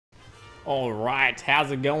Alright,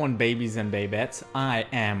 how's it going, babies and babettes? I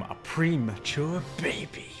am a premature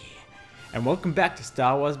baby. And welcome back to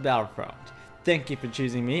Star Wars Battlefront. Thank you for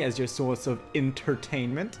choosing me as your source of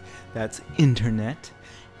entertainment. That's internet,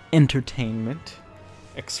 entertainment,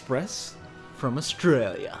 express from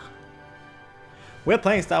Australia. We're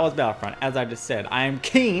playing Star Wars Battlefront, as I just said. I am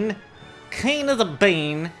keen as a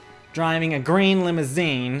bean, driving a green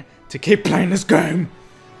limousine to keep playing this game.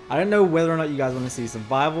 I don't know whether or not you guys want to see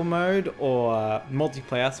survival mode or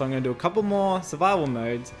multiplayer, so I'm going to do a couple more survival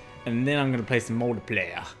modes, and then I'm going to play some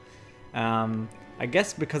multiplayer. I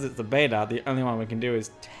guess because it's the beta, the only one we can do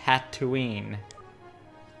is Tatooine.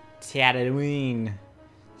 Tatooine.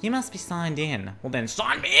 You must be signed in. Well then,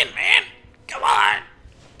 sign me in, man! Come on!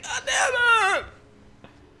 God damn it!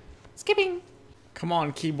 Skipping. Come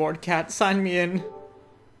on, keyboard cat, sign me in.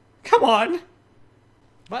 Come on!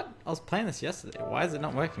 What? I was playing this yesterday. Why is it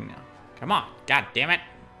not working now? Come on, god damn it!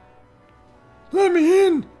 Let me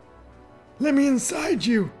in! Let me inside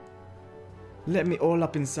you! Let me all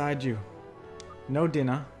up inside you. No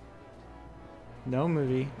dinner. No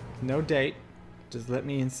movie. No date. Just let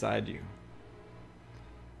me inside you.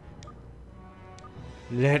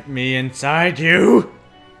 Let me inside you!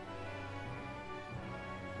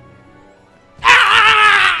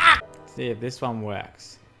 Ah! See if this one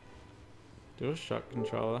works. Dual shock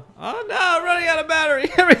controller. Oh no, I'm running out of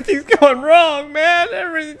battery. Everything's going wrong, man.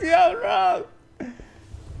 Everything's going wrong.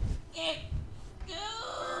 Oh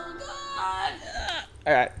god.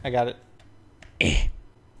 Alright, I got it.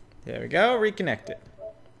 There we go, reconnect it.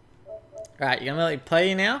 Alright, you're gonna let me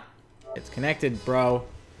play now? It's connected, bro.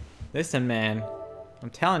 Listen, man.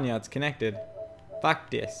 I'm telling you, it's connected.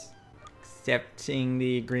 Fuck this. Accepting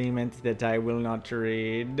the agreement that I will not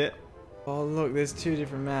read. Oh look, there's two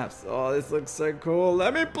different maps. Oh, this looks so cool.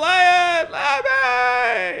 Let me play it! Let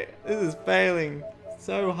me! This is failing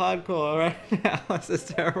so hardcore right now. This is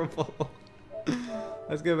terrible.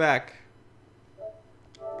 Let's go back.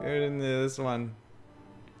 Go into this one.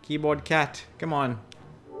 Keyboard cat, come on.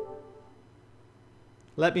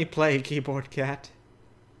 Let me play, keyboard cat.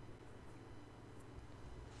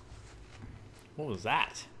 What was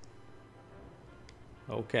that?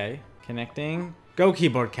 Okay, connecting. Go,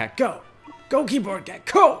 keyboard cat, go! Go, keyboard cat,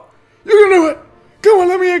 go! You can do it! Come on,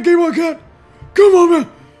 let me in, keyboard cat! Come on, man!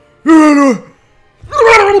 You can do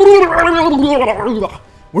it!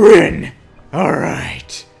 We're in!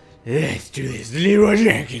 Alright. Let's do this Leroy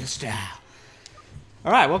Jenkins style.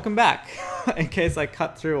 Alright, welcome back. In case I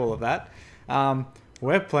cut through all of that.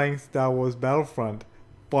 We're playing Star Wars Battlefront.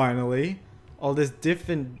 Finally. All this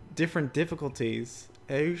different difficulties.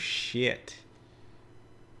 Oh shit.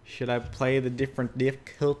 Should I play the different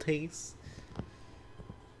difficulties?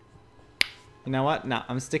 You know what? Nah,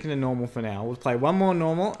 I'm sticking to normal for now. We'll play one more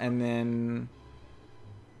normal and then...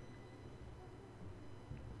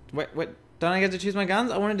 Wait. Don't I get to choose my guns?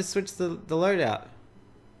 I wanted to switch the loadout.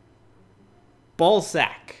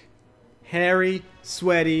 Ballsack. Hairy,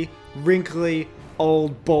 sweaty, wrinkly,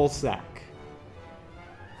 old ballsack.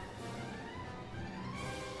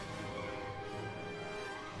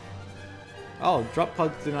 Oh, drop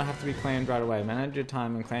pods do not have to be claimed right away. Manage your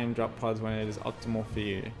time and claim drop pods when it is optimal for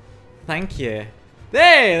you. Thank you.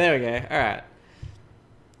 There we go. Alright.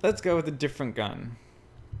 Let's go with a different gun.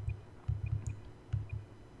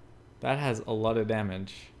 That has a lot of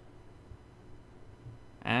damage.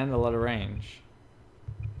 And a lot of range.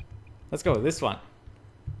 Let's go with this one.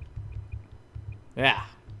 Yeah.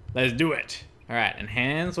 Let's do it. Alright, and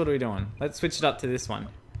hands, what are we doing? Let's switch it up to this one.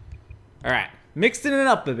 Alright. Mixing it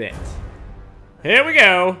up a bit. Here we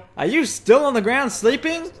go. Are you still on the ground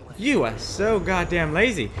sleeping? You are so goddamn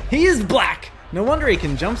lazy. He is black. No wonder he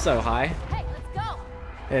can jump so high. Hey, let's go.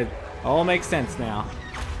 It all makes sense now.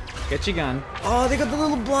 Get your gun. Oh, they got the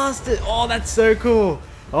little blaster. Oh, that's so cool.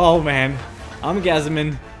 Oh, man. I'm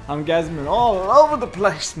gasming all over the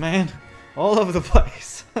place, man. All over the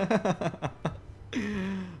place.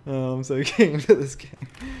 Oh, I'm so keen to this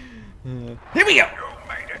game. Here we go.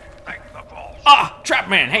 Ah, Trap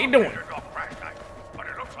Man, how you doing?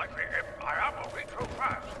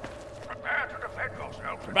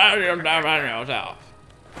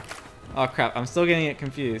 Oh crap, I'm still getting it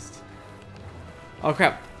confused. Oh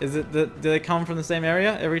crap, is it do they come from the same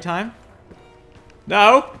area every time?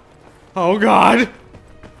 No! Oh god!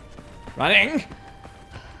 Running!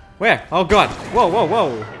 Where? Oh god! Whoa, whoa,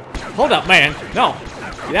 whoa! Hold up, man! No!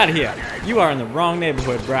 Get out of here! You are in the wrong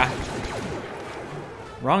neighborhood, bruh.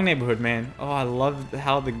 Wrong neighborhood, man. Oh, I love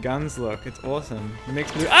how the guns look. It's awesome. The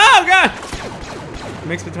mix between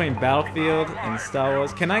mix between Battlefield and Star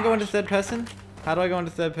Wars. Can I go into third person? How do I go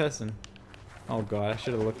into third person? Oh god, I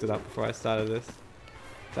should have looked it up before I started this.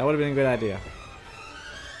 That would have been a good idea.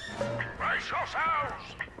 Brace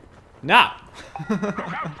yourselves. No! Look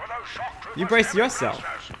out for those shock troopers You brace and their yourself.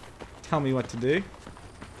 prisoners. Tell me what to do.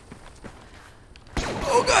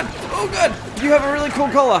 Oh god! Oh god! You have a really cool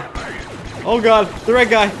collar! Oh god! The red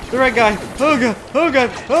guy! The red guy! Oh god! Oh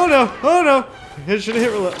god! Oh no! Oh no! He should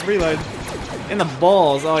have hit reload. In the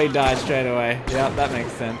balls! Oh, he died straight away. Yeah, that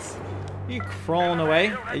makes sense. Are you crawling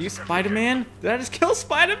away? Are you Spider-Man? Did I just kill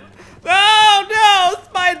Spider? Oh no!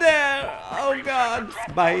 Spider! Oh god!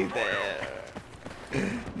 Spider!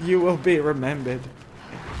 You will be remembered.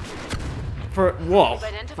 For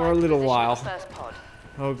a little while.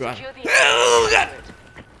 Oh god. Oh god!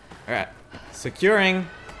 Alright. Securing.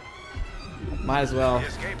 Might as well. The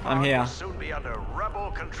escape pod I'm here. will soon be under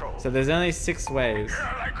rebel control. So there's only 6 waves.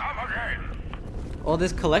 Here they come again. Oh,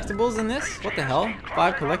 there's collectibles in this? What the hell?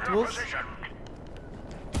 5 collectibles? Position.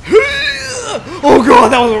 Oh god,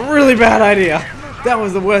 that was a really bad idea. That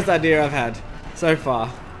was the worst idea I've had so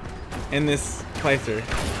far in this playthrough.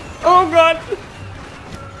 Oh god!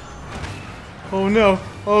 Oh no!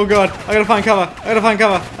 Oh god! I gotta find cover! I gotta find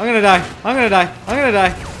cover! I'm gonna die! I'm gonna die! I'm gonna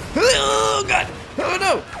die! Oh god! Oh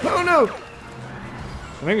no! Oh no!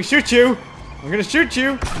 I'm gonna shoot you! I'm gonna shoot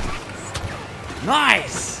you!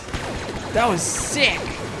 Nice! That was sick!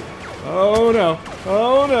 Oh no!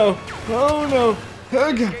 Oh no! Oh no!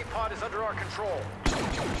 Oh god! Escape pod is under our control.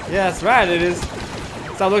 Yeah, that's right, it is.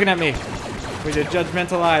 Stop looking at me with your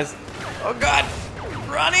judgmental eyes. Oh god!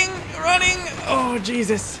 Running! Running! Oh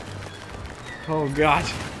Jesus! Oh god.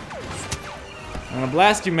 I'm gonna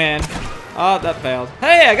blast you, man. Oh, that failed.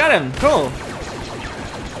 Hey, I got him! Cool!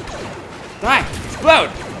 Die!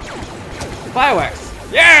 Explode! Fireworks!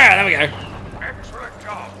 Yeah! There we go! Excellent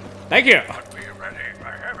job. Thank you! But be ready for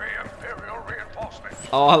heavy Imperial reinforcements.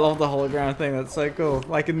 Oh, I love the hologram thing. That's so cool.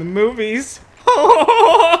 Like in the movies.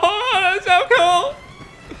 Oh, that's so cool!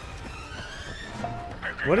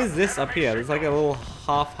 What is this up here? There's like a little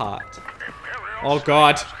half heart. Oh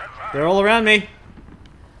god. They're all around me.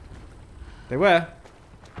 They were.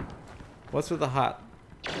 What's with the heart?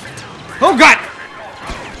 Oh god!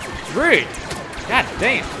 Rude! God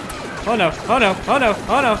damn. Oh no, oh no, oh no,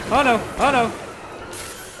 oh no, oh no, oh no.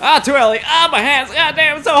 Ah, too early. Ah, my hands. God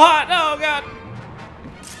damn, it's so hot. Oh god.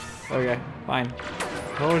 Okay, fine.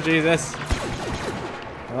 Oh Jesus.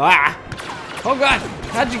 Ah! Oh god!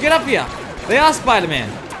 How'd you get up here? They are Spider-Man.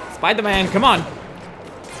 Spider-Man, come on!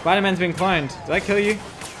 Spider-Man's been cloned. Did I kill you?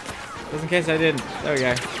 Just in case I didn't. There we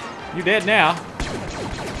go. You dead now.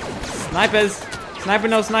 Snipers! Sniper,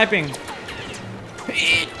 no sniping.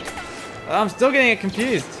 I'm still getting it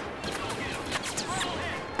confused.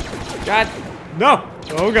 God, no!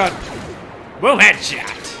 Oh god. Boom,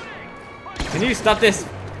 headshot! Can you stop this?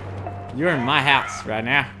 You're in my house right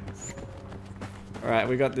now. Alright,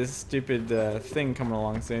 we got this stupid thing coming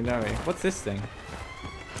along soon, don't we? What's this thing?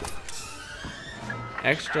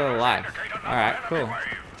 Extra life. Alright, cool.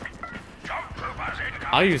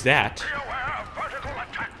 I'll use that.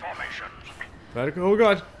 Vertical, oh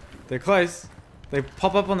god. They're close. They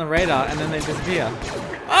pop up on the radar and then they disappear.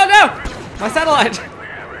 Oh no! My satellite!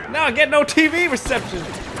 Now I get no TV reception!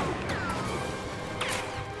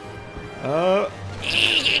 I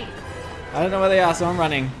don't know where they are, so I'm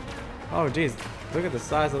running. Oh jeez, look at the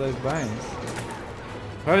size of those bones.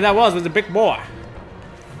 Whoever that was a big boy.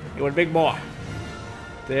 It was a big boy.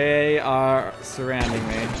 They are surrounding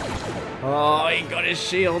me. Oh, he got his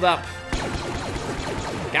shield up.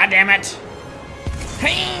 God damn it!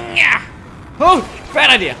 Oh,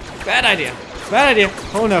 bad idea! Bad idea! Bad idea!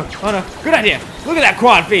 Oh no! Oh no! Good idea! Look at that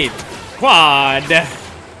quad feed! Quad!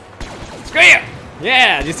 Screw you!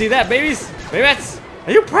 Yeah! Did you see that, babies? Babettes?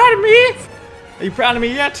 Are you proud of me? Are you proud of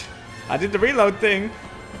me yet? I did the reload thing.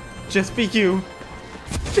 Just for you.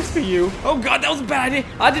 Just for you. Oh god, that was a bad idea.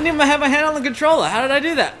 I didn't even have my hand on the controller. How did I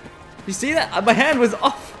do that? You see that? My hand was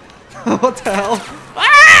off. What the hell?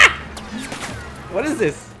 Ah! What is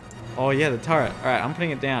this? Oh yeah, the turret. Alright, I'm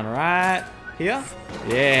putting it down right here.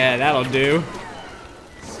 Yeah, that'll do.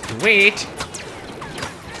 Sweet.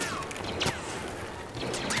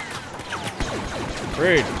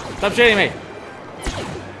 Rude. Stop shooting me.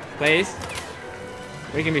 Please.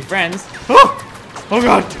 We can be friends. Oh! Oh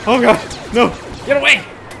god! Oh god! No! Get away!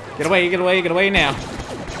 Get away, get away, get away now.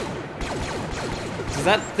 Does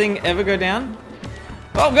that thing ever go down?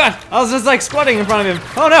 Oh god! I was just like squatting in front of him.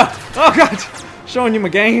 Oh no! Oh god! Showing you my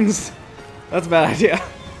gains. That's a bad idea.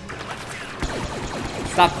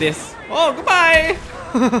 Stop this. Oh, goodbye!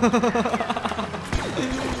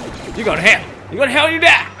 You go to hell! You go to hell, you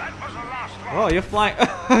die! Oh, you're flying.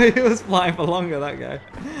 He was flying for longer, that guy.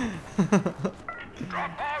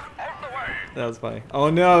 Drop pod on the way. That was funny. Oh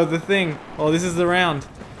no, the thing. Oh, this is the round.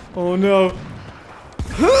 Oh no.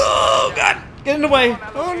 Oh god! Get in the way!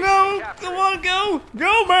 Oh no! Come on, go!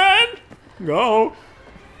 Go, man! Go!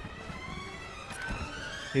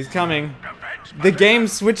 He's coming. The game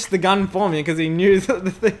switched the gun for me because he knew that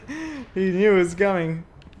the thing. He knew it was coming.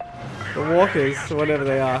 The walkers, or whatever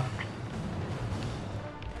they are.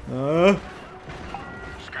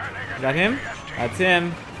 Is that him? That's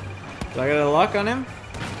him. Do I get a lock on him?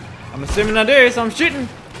 I'm assuming I do, so I'm shooting.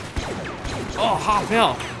 Oh, half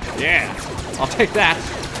health. Yeah, I'll take that.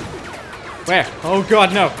 Where? Oh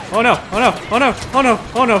god, no. Oh no, oh no, oh no, oh no,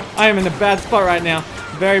 oh no. I am in a bad spot right now.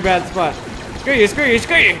 Very bad spot. Screw you, screw you,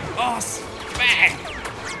 screw you. Oh, bang.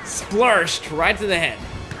 Splurged right to the head.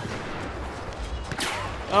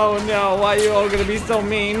 Oh no, why are you all gonna be so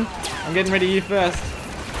mean? I'm getting rid of you first.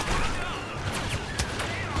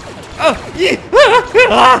 Oh, yeah.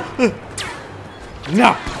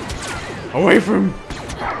 No. Away from.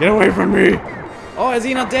 Get away from me. Oh, is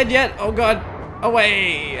he not dead yet? Oh god.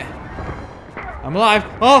 Away. I'm alive.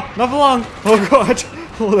 Oh, not for long. Oh god.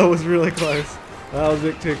 Oh, that was really close. That was a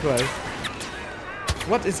bit too close.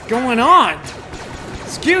 What is going on?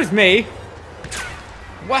 Excuse me.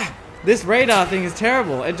 What? This radar thing is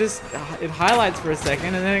terrible. It just, it highlights for a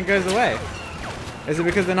second and then it goes away. Is it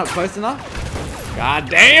because they're not close enough? God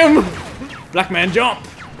damn! Black man jump!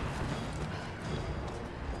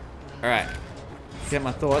 Alright. Get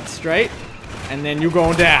my thoughts straight. And then you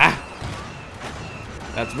gonna die.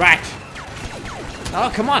 That's right.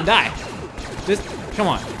 Oh, come on, die. Just, come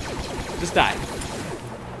on. Just die.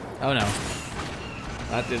 Oh no.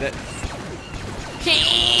 That did it.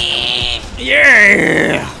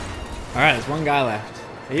 Yeah! Alright, there's one guy left.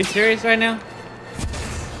 Are you serious right now?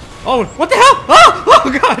 Oh, what the hell? Oh,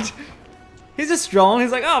 oh god! He's just strolling.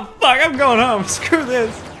 He's like, oh fuck, I'm going home. Screw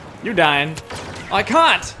this. You dying. Oh, I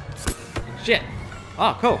can't. Shit.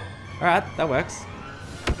 Oh, cool. Alright, that works.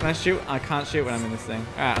 Can I shoot? I can't shoot when I'm in this thing.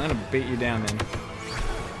 Alright, I'm gonna beat you down then.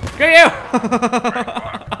 Screw you!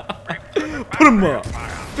 Put him up.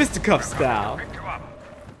 Fisticuff style.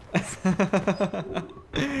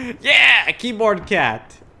 Yeah! Keyboard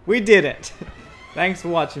cat. We did it. Thanks for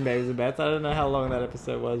watching, babies and bets. I don't know how long that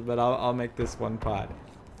episode was, but I'll make this one part.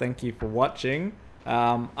 Thank you for watching.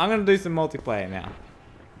 I'm gonna do some multiplayer now.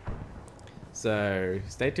 So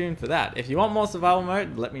stay tuned for that. If you want more survival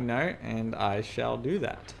mode, let me know and I shall do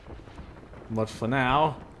that. But for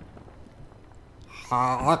now...